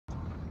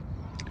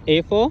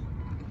A for?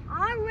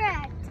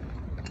 Orange.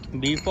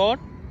 B for?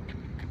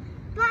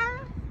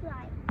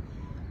 Butterfly.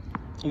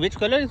 Which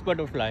color is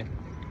butterfly?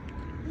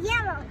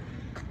 Yellow.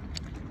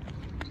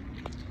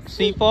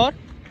 C for?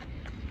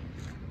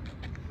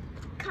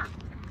 Cup.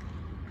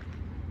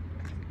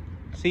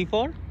 C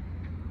for?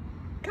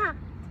 Cup.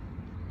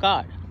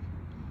 Car.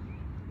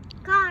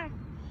 Car.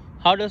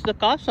 How does the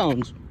car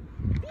sounds?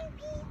 Beep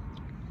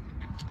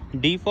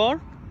beep. D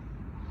for?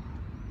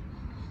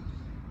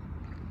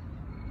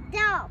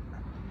 Dog.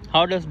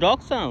 How does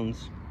dog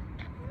sounds?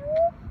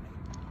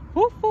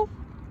 Woof woof.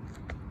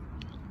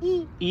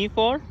 E. E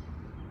for?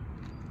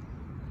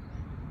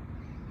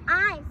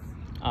 Eyes.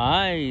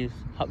 Eyes.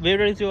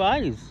 Where is your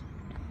eyes?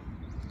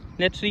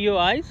 Let's see your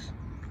eyes.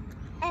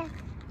 F.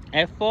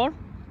 F for?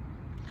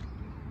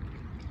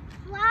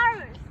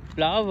 Flowers.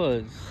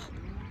 Flowers.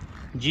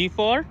 G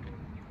for?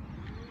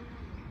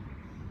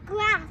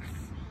 Grass.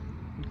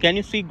 Can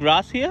you see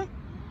grass here?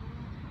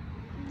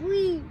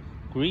 Green.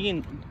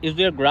 Green. Is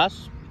there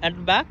grass at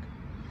the back?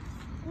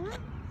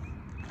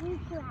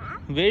 Grass.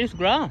 Where is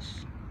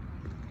grass?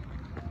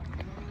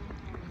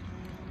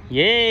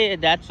 Yay,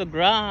 that's a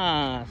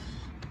grass.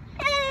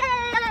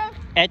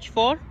 H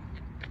for?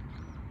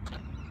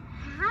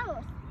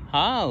 House.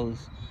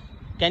 House.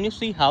 Can you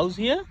see house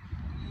here?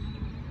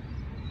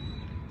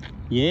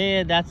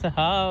 Yeah, that's a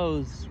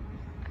house.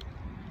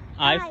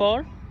 I I.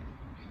 for?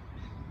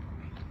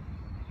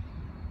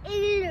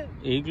 Igloo.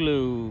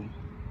 Igloo.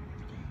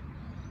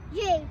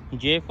 J.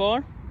 J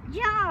for?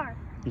 Jar.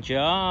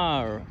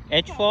 Jar.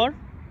 H for?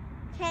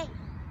 K.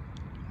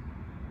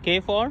 K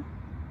for?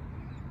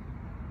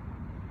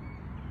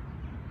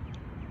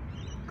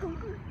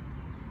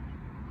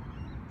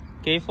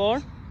 K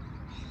for?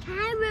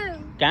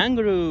 Kangaroo.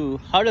 Kangaroo.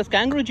 How does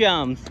kangaroo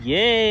jumps?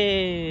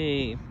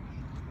 Yay.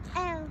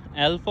 L.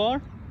 L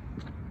for?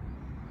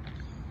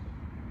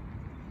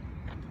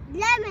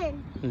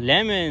 Lemon.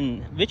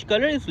 Lemon. Which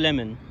color is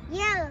lemon?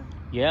 Yellow.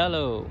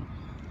 Yellow.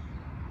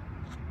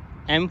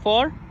 M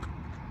for?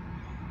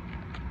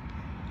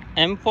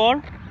 M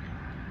for?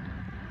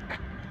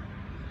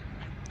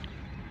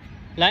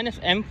 Linus,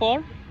 M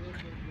for?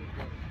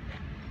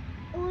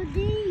 Oh, do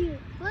you?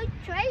 What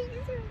train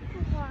is it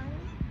for?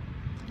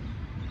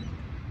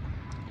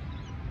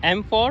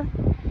 M for?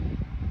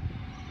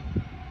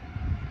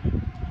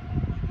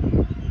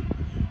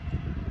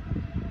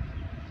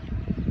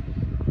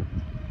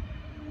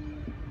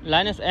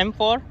 Linus, M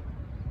for?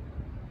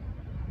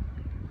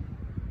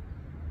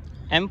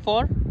 M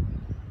for?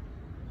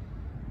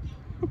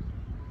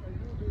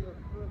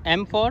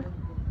 M for?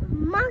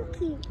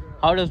 Monkey.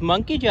 How does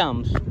monkey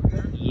jumps?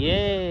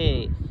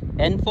 Yay.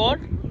 N for?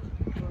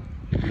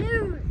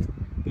 Nose.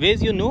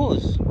 Where's your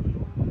nose?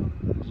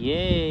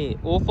 Yay.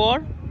 O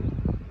for?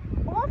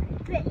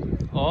 Office.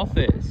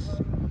 Office.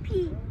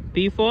 P.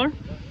 P for?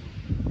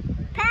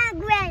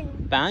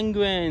 Penguin.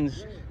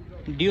 Penguins.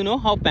 Do you know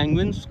how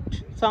penguins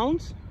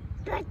sounds?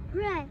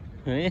 Penguin.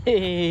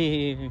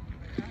 Hey.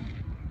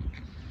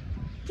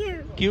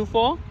 Q. Q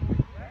for?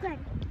 Queen.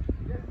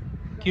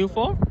 Q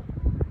for?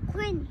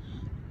 Queen.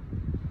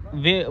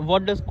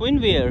 What does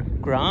queen wear?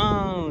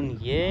 Crown.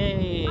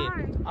 Yay.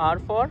 R. R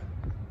for?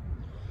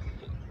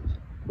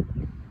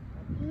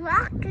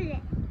 Rocket.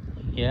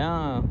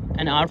 Yeah.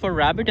 And R for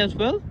rabbit as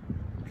well?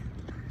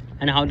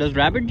 And how does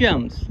rabbit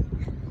jumps?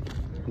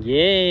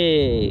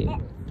 Yay.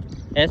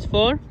 S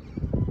for?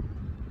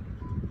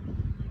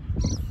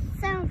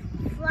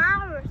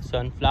 Sunflowers.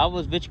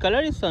 Sunflowers. Which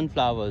color is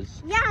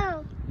sunflowers?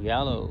 Yellow.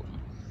 Yellow.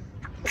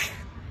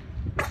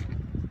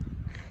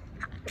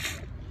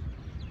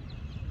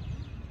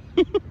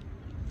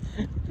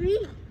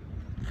 V.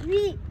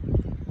 V.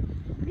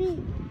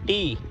 V.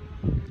 T.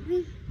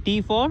 V.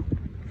 T for?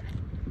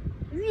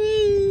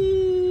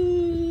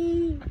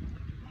 V.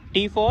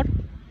 T for?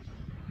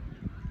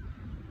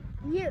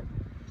 U.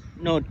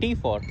 No, T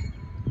for.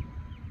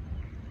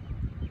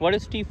 What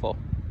is T for?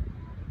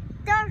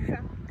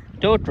 Torture.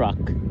 Tow truck.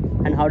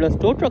 And how does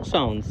tow truck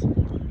sounds?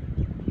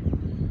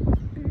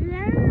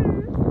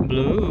 Blue.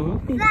 Blue.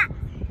 Flat.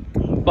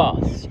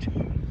 Fast.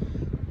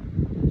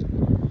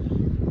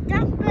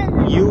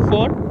 W. U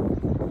for?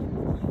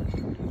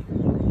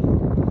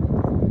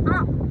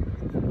 Up.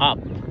 Up.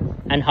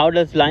 And how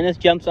does Linus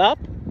jumps up?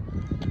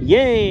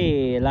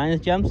 Yay!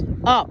 Linus jumps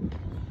up.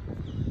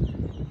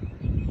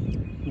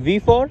 V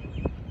for?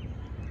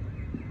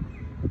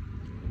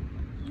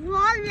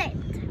 Wallet.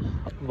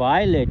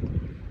 Violet.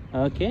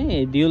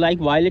 Okay. Do you like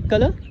violet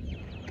color?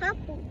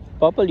 Purple.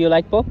 Purple. You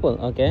like purple.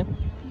 Okay.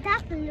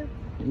 W.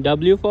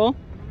 W for?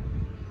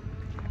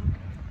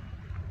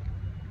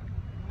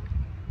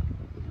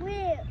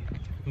 Wheel.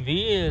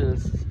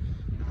 Wheels.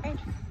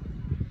 X.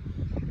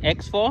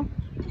 X for?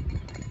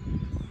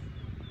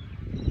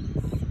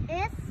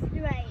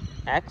 X-ray.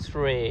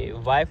 X-ray.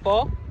 Y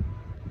for?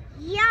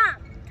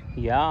 Yacht.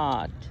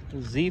 Yacht.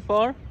 Z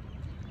for?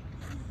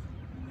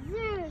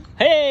 Zoo.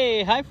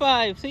 Hey, high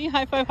five. See,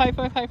 high five, high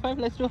five, high five.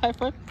 Let's do high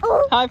five.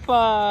 Oh. High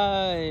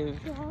five.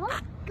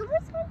 What? Give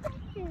us one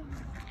second.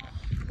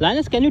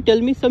 Linus, can you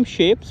tell me some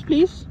shapes,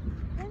 please?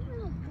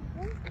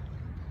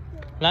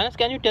 Linus,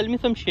 can you tell me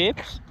some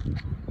shapes?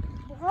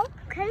 Ball?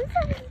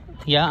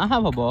 Yeah, I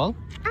have a ball.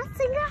 I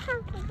think I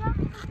have a ball.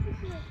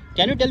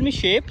 Can you tell me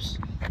shapes?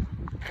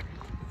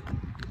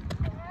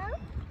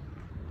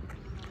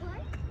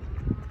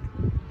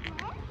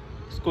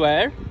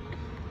 Square,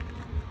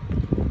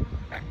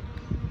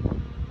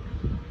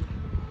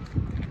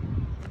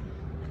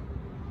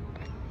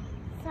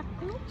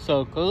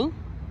 circle,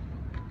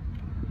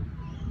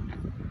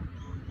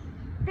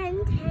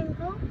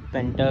 Pentangle,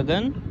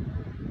 pentagon,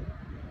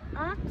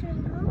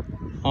 octagon,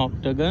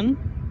 octagon,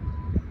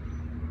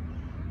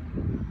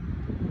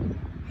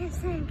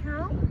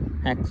 hexagon,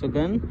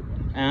 hexagon,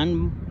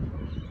 and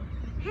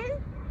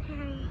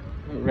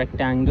pentangle,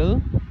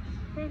 rectangle,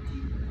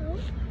 rectangle,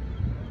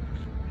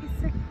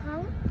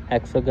 hexagon,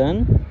 hexagon,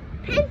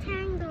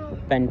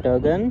 pentangle.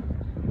 pentagon.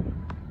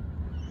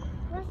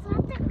 What's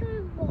that the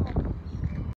good ball?